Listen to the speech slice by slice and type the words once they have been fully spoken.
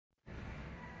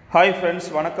Hi friends,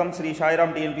 வணக்கம். Sri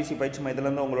Sairam TNPSC பயிற்சி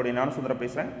மையத்திலிருந்து உங்களுடைய நான் சுந்தரம்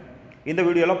பேசுகிறேன். இந்த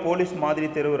வீடியோவில் போலீஸ் மாதிரி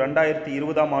தேர்வு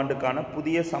 2020 ஆண்டுக்கான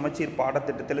புதிய சமச்சீர்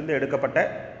பாடத்திட்டத்திலிருந்து எடுக்கப்பட்ட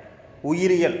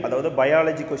உயிரியல், அதாவது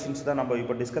பயாலஜி கொஷின்ஸ் தான் நம்ம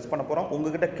இப்போ டிஸ்கஸ் பண்ண போகிறோம்.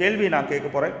 உங்ககிட்ட கேள்வி நான்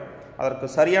கேட்க போகிறேன், அதற்கு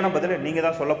சரியான பதில் நீங்கள்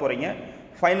தான் சொல்ல போகிறீங்க.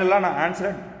 ஃபைனலாக நான்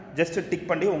ஆன்சரை ஜஸ்ட் டிக்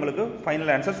பண்ணி உங்களுக்கு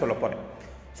ஃபைனல் ஆன்சர் சொல்ல போகிறேன்.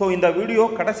 ஸோ இந்த வீடியோ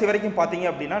கடைசி வரைக்கும் பார்த்தீங்க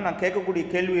அப்படின்னா நான் கேட்கக்கூடிய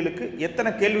கேள்விகளுக்கு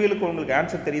எத்தனை கேள்விகளுக்கு உங்களுக்கு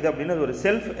ஆன்சர் தெரியுது அப்படின்னு ஒரு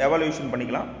செல்ஃப் எவாலுவேஷன்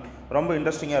பண்ணிக்கலாம். ரொம்ப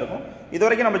இன்ட்ரெஸ்டிங்காக இருக்கும். இது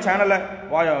வரைக்கும் நம்ம சேனலை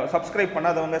சப்ஸ்கிரைப்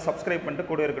பண்ணாதவங்க சப்ஸ்கிரைப் பண்ணிட்டு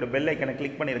கூட இருக்கிற பெல் ஐக்கனை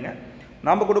கிளிக் பண்ணிடுங்க.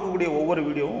 நம்ம கொடுக்கக்கூடிய ஒவ்வொரு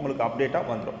வீடியோவும் உங்களுக்கு அப்டேட்டாக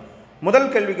வந்துடும். முதல்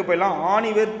கேள்விக்கு போயெல்லாம்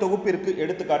ஆணிவேர் தொகுப்பிற்கு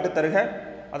எடுத்துக்காட்டு தருக.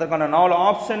 அதற்கான 4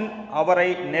 ஆப்ஷன் அவரை,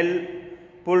 நெல்,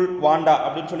 புல், வாண்டா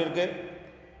அப்படின்னு சொல்லியிருக்கு.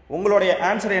 உங்களுடைய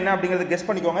ஆன்சர் என்ன அப்படிங்கிறது கெஸ்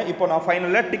பண்ணிக்கோங்க. இப்போ நான்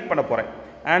ஃபைனலில் டிக் பண்ண போகிறேன்.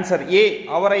 ஆன்சர் ஏ,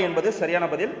 அவரை என்பது சரியான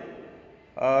பதில்.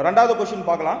 ரெண்டாவது கொஸ்டின்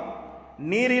பார்க்கலாம்.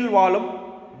 நீரில் வாழும்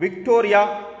விக்டோரியா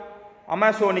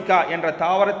அமேசோனிகா என்ற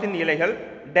தாவரத்தின் இலைகள்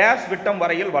டேஷ் விட்டம்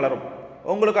வரையில் வளரும்.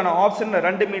 உங்களுக்கான option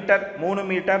 2 metre, 3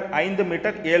 metre, 5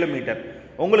 metre, 7 metre.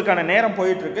 உங்களுக்கான நேரம்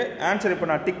போயிட்டு இருக்கு. ஆன்சர் இப்போ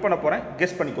நான் டிக் பண்ண போகிறேன்,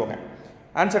 கெஸ் பண்ணிக்கோங்க.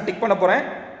 ஆன்சர் டிக் பண்ண போகிறேன்.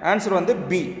 ஆன்சர் வந்து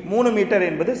பி, 3 மீட்டர்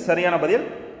என்பது சரியான பதில்.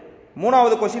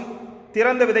 மூணாவது கொஸ்டின்,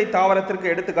 திறந்த விதை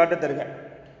தாவரத்திற்கு எடுத்துக்காட்டு தருக.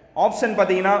 ஆப்ஷன்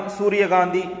பார்த்தீங்கன்னா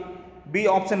சூரியகாந்தி, பி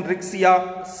ஆப்ஷன் ரிக்ஸியா,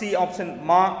 சி ஆப்ஷன்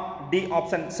மா, டி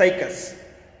ஆப்ஷன் சைக்கஸ்.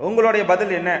 உங்களுடைய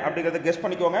பதில் என்ன அப்படிங்கிறத கெஸ்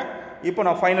பண்ணிக்கோங்க. இப்போ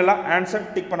நான் ஃபைனலாக ஆன்சர்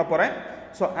டிக் பண்ண போகிறேன்.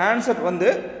 ஸோ ஆன்சர் வந்து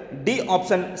டி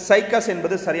ஆப்ஷன் சைக்கஸ்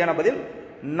என்பது சரியான பதில்.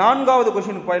 நான்காவது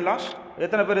கொஸ்டினுக்கு போயிடலாம்.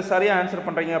 எத்தனை பேர் சரியாக ஆன்சர்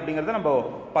பண்ணுறீங்க அப்படிங்கிறத நம்ம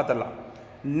பார்த்துடலாம்.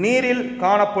 நீரில்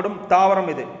காணப்படும் தாவரம்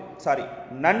இது,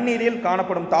 நன்னீரில்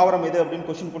காணப்படும் தாவரம் இது அப்படின்னு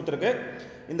கொஸ்டின் கொடுத்துருக்கு.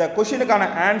 இந்த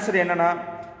கொஸ்டினுக்கான ஆன்சர் என்னன்னா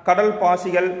கடல்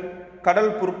பாசிகள்,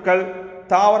 கடல் புற்கள்,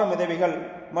 தாவர மிதவைகள்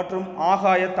மற்றும்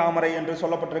ஆகாய தாமரை என்று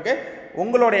சொல்லப்பட்டிருக்கு.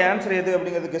 உங்களுடைய ஆன்சர் எது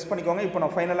அப்படிங்கிறது கெஸ் பண்ணிக்கோங்க. இப்போ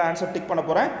நான் ஃபைனலாக ஆன்சர் டிக் பண்ண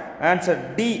போகிறேன். ஆன்சர்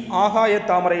டி, ஆகாய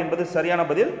தாமரை என்பது சரியான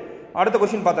பதில். அடுத்த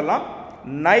கொஸ்டின் பார்த்துடலாம்.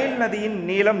 நைல் நதியின்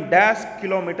நீளம் டேஷ்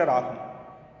கிலோமீட்டர் ஆகும்.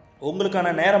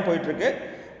 உங்களுக்கான நேரம் போயிட்டுருக்கு.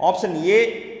 Option A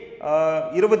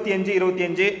 25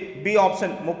 25, B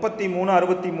option 33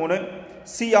 63,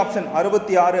 C option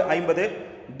 66 50,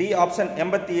 D option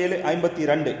 87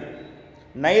 52.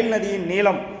 Nile நதியின்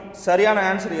நீளம் சரியான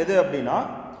ஆன்சர் எது அப்படின்னா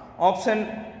ஆப்ஷன்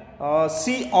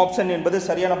சி ஆப்ஷன் என்பது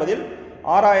சரியான பதில்.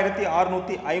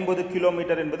 6650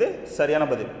 கிலோமீட்டர் என்பது சரியான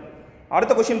பதில்.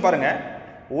 அடுத்த கொஸ்டின் பாருங்க.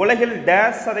 உலகில்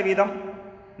டேஷ் சதவீதம்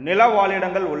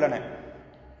நிலவாழிடங்கள் உள்ளன.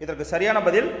 இதற்கு சரியான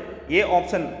பதில் A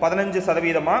option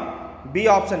 15%, B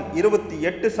option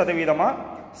 28%,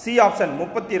 C option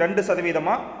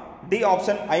 32%, D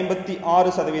option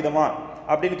 56%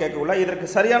 அப்படின்னு கேட்கக்குள்ள இதற்கு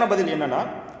சரியான பதில் என்னன்னா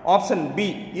ஆப்ஷன் பி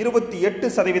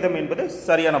 28% என்பது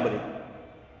சரியான பதில்.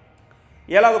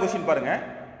 ஏழாவது கொஸ்டின் பாருங்க.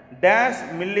 டேஷ்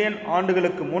மில்லியன்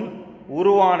ஆண்டுகளுக்கு முன்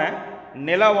உருவான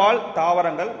நிலவாழ்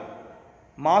தாவரங்கள்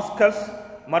மாஸ்கஸ்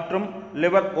மற்றும்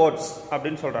லிவர் ஓட்ஸ்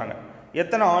அப்படின்னு சொல்றாங்க.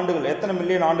 எத்தனை ஆண்டுகள், எத்தனை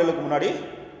மில்லியன் ஆண்டுகளுக்கு முன்னாடி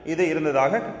இது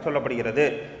இருந்ததாக சொல்லப்படுகிறது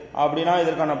அப்படின்னா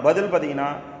இதற்கான பதில் பார்த்தீங்கன்னா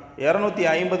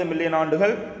 250 மில்லியன்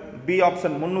ஆண்டுகள், பி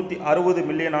ஆப்ஷன் 360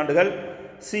 மில்லியன் ஆண்டுகள்,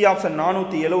 C option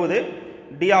 470,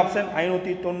 D option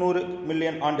 590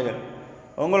 million ஆண்டுகள்.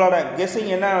 உங்களோட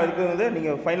கெஸ்ஸிங் என்ன இருக்குங்கிறது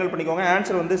நீங்கள் ஃபைனல் பண்ணிக்கோங்க.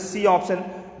 ஆன்சர் வந்து சி ஆப்ஷன்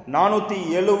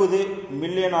 470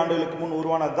 மில்லியன் ஆண்டுகளுக்கு முன்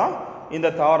உருவானது தான்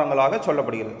இந்த தாவரங்களாக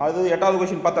சொல்லப்படுகிறது. அது 8வது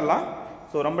கொஸ்டின் பார்த்துடலாம்.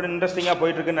 ஸோ ரொம்ப இன்ட்ரெஸ்டிங்காக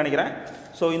போயிட்டுருக்குன்னு நினைக்கிறேன்.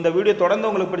 ஸோ இந்த வீடியோ தொடர்ந்து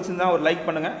உங்களுக்கு பிடிச்சிருந்தா ஒரு லைக்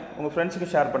பண்ணுங்கள், உங்கள்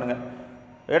ஃப்ரெண்ட்ஸுக்கு ஷேர் பண்ணுங்கள்.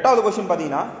 8வது கொஸ்டின்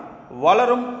பார்த்தீங்கன்னா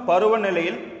வளரும்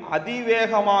பருவநிலையில்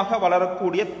அதிவேகமாக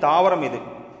வளரக்கூடிய தாவரம் இது.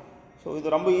 ஸோ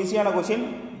இது ரொம்ப ஈஸியான கொஸ்டின்,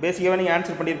 பேசிக்காக நீங்கள்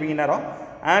ஆன்சர் பண்ணியிருப்பீங்க. நேரம்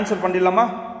ஆன்சர் பண்ணிடலாமா?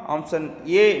 ஆப்ஷன்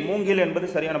ஏ மூங்கில் என்பது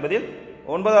சரியான பதில்.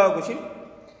 9வது கொஸ்டின்,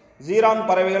 ஜீரான்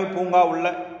பறவைகள் பூங்கா உள்ள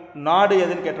நாடு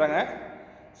எதுன்னு கேட்டாங்க.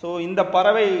 ஸோ இந்த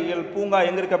பறவைகள் பூங்கா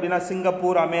எங்கே இருக்குது அப்படின்னா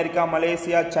Singapore, America,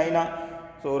 Malaysia, China.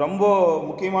 So ரொம்ப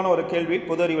முக்கியமான ஒரு கேள்வி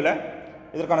பொது அறிவில்.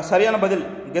 இதற்கான சரியான பதில்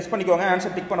கெஸ் பண்ணிக்கோங்க.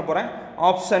 ஆன்சர் டிக் பண்ண போகிறேன்.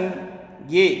 ஆப்ஷன்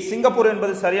ஏ சிங்கப்பூர்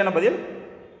என்பது சரியான பதில்.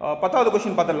 10வது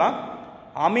கொஸ்டின் பார்த்துடலாம்.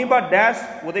 அமீபா டேஷ்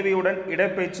உதவியுடன்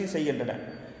இடப்பெயர்ச்சி செய்கின்றன.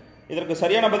 இதற்கு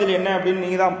சரியான பதில் என்ன அப்படின்னு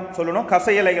நீங்கள் தான் சொல்லணும்.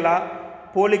 கசை இலைகளா,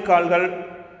 போலிக்கால்கள்,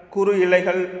 குறு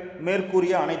இலைகள்,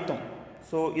 மேற்கூறிய அனைத்தும்.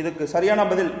 ஸோ இதுக்கு சரியான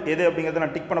பதில் எது அப்படிங்கிறத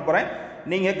நான் டிக் பண்ண போகிறேன்.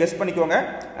 நீங்கள் கெஸ் பண்ணிக்கோங்க.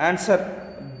 ஆன்சர்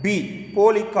பி,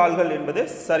 போலிக்கால்கள் என்பது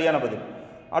சரியான பதில்.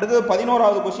 அடுத்தது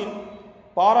 11வது கொஸ்டின்.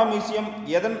 பாராமீசியம்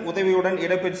எதன் உதவியுடன்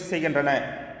இடப்பெயர்ச்சி செய்கின்றன.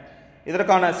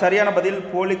 இதற்கான சரியான பதில்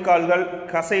போலிக்கால்கள்,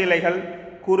 கசை இலைகள்,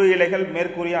 குறு இலைகள்,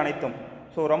 மேற்கூறிய அனைத்தும்.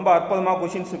 ஸோ ரொம்ப அற்புதமாக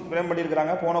கொஷின்ஸ் ஃப்ரேம்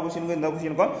பண்ணியிருக்கிறாங்க, போன கொஷினுக்கும் இந்த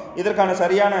கொஷினுக்கும். இதற்கான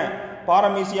சரியான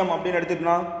பாரமீசியம் அப்படின்னு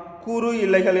எடுத்துக்கிட்டோம்னா குறு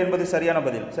இலைகள் என்பது சரியான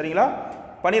பதில். சரிங்களா?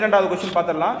 12வது கொஷின்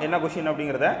பார்த்துடலாம் என்ன கொஷின்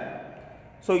அப்படிங்கிறத.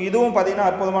 ஸோ இதுவும் பார்த்தீங்கன்னா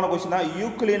அற்புதமான கொஸ்டின் தான்.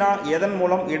 யூக்ளினா எதன்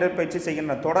மூலம் இடப்பெயர்ச்சி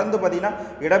செய்கின்றன? தொடர்ந்து பார்த்தீங்கன்னா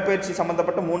இடப்பெயர்ச்சி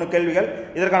சம்மந்தப்பட்ட 3 கேள்விகள்.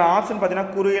 இதற்கான ஆப்ஷன்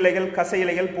பார்த்தீங்கன்னா குறு இலைகள், கசை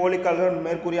இலைகள், போலிக்கால்கள்,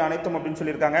 மேற்கூறிய அனைத்தும் அப்படின்னு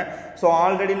சொல்லியிருக்காங்க. ஸோ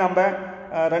ஆல்ரெடி நம்ம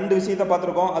 2 விஷயத்தை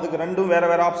பார்த்துருக்கோம். அதுக்கு 2ம்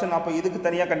வேறு வேறு ஆப்ஷன். அப்போ இதுக்கு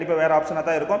தனியாக கண்டிப்பாக வேறு ஆப்ஷனாக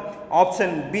தான் இருக்கும்.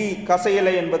 ஆப்ஷன் பி கசை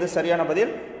இலை என்பது சரியான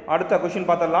பதில். அடுத்த கொஸ்டின்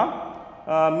பார்த்துடலாம்.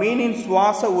 மீனின்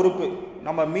சுவாச உறுப்பு,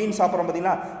 நம்ம மீன் சாப்பிட்றோம்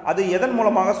பார்த்தீங்கன்னா, அது எதன்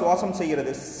மூலமாக சுவாசம்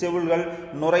செய்கிறது? செவில்கள்,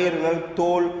 நுரையீரல்கள்,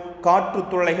 தோல், காற்று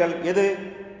துளைகள், எது?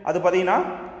 அது பார்த்தீங்கன்னா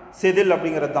செதில்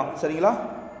அப்படிங்கிறது தான். சரிங்களா?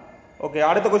 ஓகே,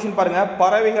 அடுத்த கொஸ்டின் பாருங்க.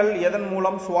 பறவைகள் எதன்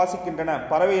மூலம் சுவாசிக்கின்றன?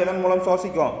 பறவை எதன் மூலம்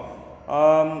சுவாசிக்கும்?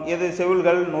 எது?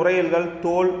 செவில்கள், நுரையீரல்கள்,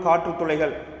 தோல், காற்று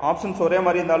துளைகள். ஆப்ஷன்ஸ் ஒரே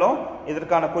மாதிரி இருந்தாலும்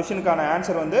இதற்கான கொஸ்டினுக்கான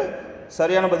ஆன்சர் வந்து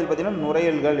சரியான பதில் பார்த்தீங்கன்னா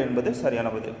நுரையீரல்கள் என்பது சரியான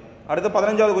பதில். அடுத்த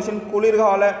 15வது கொஸ்டின்.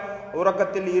 குளிர்கால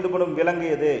உறக்கத்தில் ஈடுபடும் விலங்கு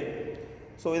எது?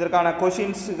 ஸோ இதற்கான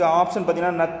கொஷின்ஸுக்கு ஆப்ஷன்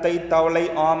பார்த்தீங்கன்னா நத்தை, தவளை,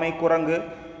 ஆமை, குரங்கு.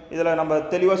 இதில் நம்ம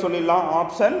தெளிவாக சொல்லிடலாம்.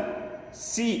 ஆப்ஷன்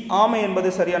சி ஆமை என்பது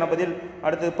சரியான பதில்.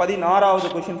 அடுத்து 16வது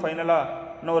கொஷின் ஃபைனலாக.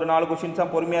 இன்னும் ஒரு 4 கொஷின்ஸ்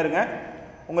தான், பொறுமையாக இருங்க.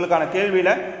 உங்களுக்கான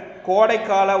கேள்வியில்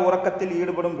கோடைக்கால உறக்கத்தில்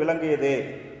ஈடுபடும் விலங்கு எது?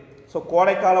 ஸோ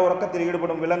கோடைக்கால உறக்கத்தில்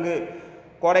ஈடுபடும் விலங்கு,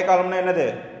 கோடைக்காலம்னா என்னது?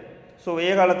 ஸோ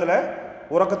வெய்ய காலத்தில்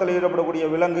உறக்கத்தில் ஈடுபடக்கூடிய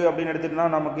விலங்கு அப்படின்னு எடுத்துட்டோம்னா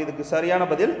நமக்கு இதுக்கு சரியான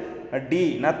பதில் டி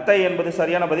நத்தை என்பது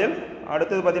சரியான பதில்.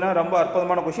 அடுத்தது பார்த்தீங்கன்னா ரொம்ப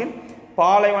அற்புதமான கொஷின்.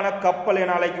 பாலைவன கப்பல்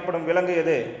என அழைக்கப்படும் விலங்கு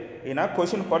எது? ஏன்னா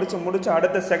கொஷின் படித்து முடிச்சு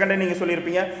அடுத்த செகண்டே நீங்கள்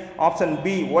சொல்லியிருப்பீங்க. ஆப்ஷன்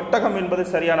பி ஒட்டகம் என்பது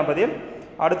சரியான பதில்.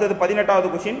 அடுத்தது 18வது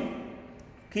கொஷின்.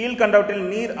 கீழ்கண்டவற்றில்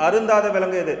நீர் அருந்தாத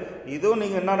விலங்கு எது? இதுவும்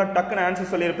நீங்கள் என்னோட டக்குன்னு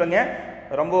ஆன்சர் சொல்லியிருப்பீங்க.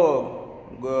 ரொம்ப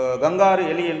கங்காரு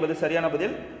எலி என்பது சரியான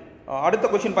பதில். அடுத்த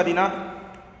கொஷின் பார்த்தீங்கன்னா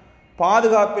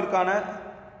பாதுகாப்பிற்கான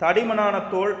தடிமனான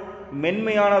தோல்,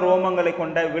 மென்மையான ரோமங்களை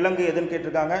கொண்ட விலங்கு எதுன்னு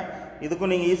கேட்டிருக்காங்க.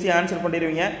 இதுக்கும் நீங்கள் ஈஸியாக ஆன்சர்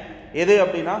பண்ணிடுவீங்க. எது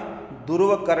அப்படின்னா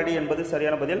துருவ கரடி என்பது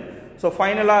சரியான பதில். ஸோ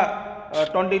ஃபைனலாக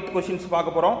 20th கொஷின்ஸ்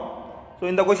பார்க்க போகிறோம். ஸோ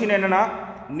இந்த கொஷின் என்னென்னா,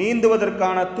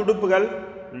 நீந்துவதற்கான துடுப்புகள்,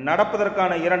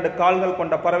 நடப்பதற்கான 2 கால்கள்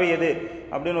கொண்ட பறவை எது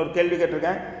அப்படின்னு ஒரு கேள்வி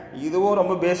கேட்டிருக்கேன். இதுவும்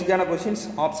ரொம்ப பேசிக்கான கொஷின்ஸ்.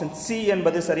 ஆப்ஷன் சி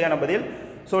என்பது சரியான பதில்.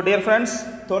 ஸோ டியர் ஃப்ரெண்ட்ஸ்,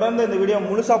 தொடர்ந்து இந்த வீடியோ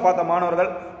முழுசாக பார்த்த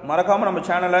மாணவர்கள் மறக்காமல் நம்ம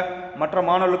சேனலை மற்ற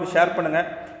மாணவர்களுக்கு ஷேர் பண்ணுங்கள்.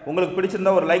 உங்களுக்கு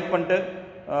பிடிச்சிருந்தால் ஒரு லைக் பண்ணிட்டு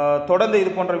தொடர்ந்து இது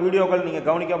போன்ற வீடியோக்கள் நீங்கள்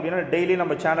கவனிக்க அப்படின்னா டெய்லி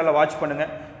நம்ம சேனலை வாட்ச்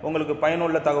பண்ணுங்கள். உங்களுக்கு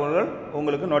பயனுள்ள தகவல்கள்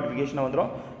உங்களுக்கு நோட்டிஃபிகேஷன் வந்துடும்.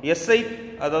 எஸ்ஐ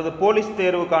அதாவது போலீஸ்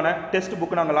தேர்வுக்கான டெஸ்ட்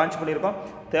புக் நாங்கள் லான்ச் பண்ணியிருக்கோம்.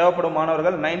 தேவைப்படும்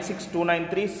மாணவர்கள்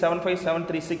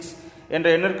 9629375736 என்ற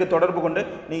எண்ணிற்கு தொடர்பு கொண்டு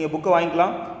நீங்கள் புக்கை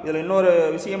வாங்கிக்கலாம். இதில் இன்னொரு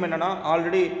விஷயம் என்னென்னா,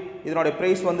 ஆல்ரெடி இதனுடைய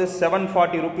ப்ரைஸ் வந்து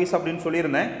 740 rupees அப்படின்னு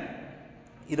சொல்லியிருந்தேன்.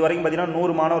 இது வரைக்கும் பார்த்தீங்கன்னா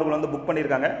 100 மாணவர்கள் வந்து புக்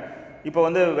பண்ணியிருக்காங்க. இப்போ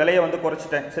வந்து விலையை வந்து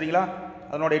குறைச்சிட்டேன். சரிங்களா?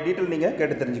 அதனுடைய டீட்டெயில் நீங்கள்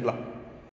கேட்டு தெரிஞ்சுக்கலாம்.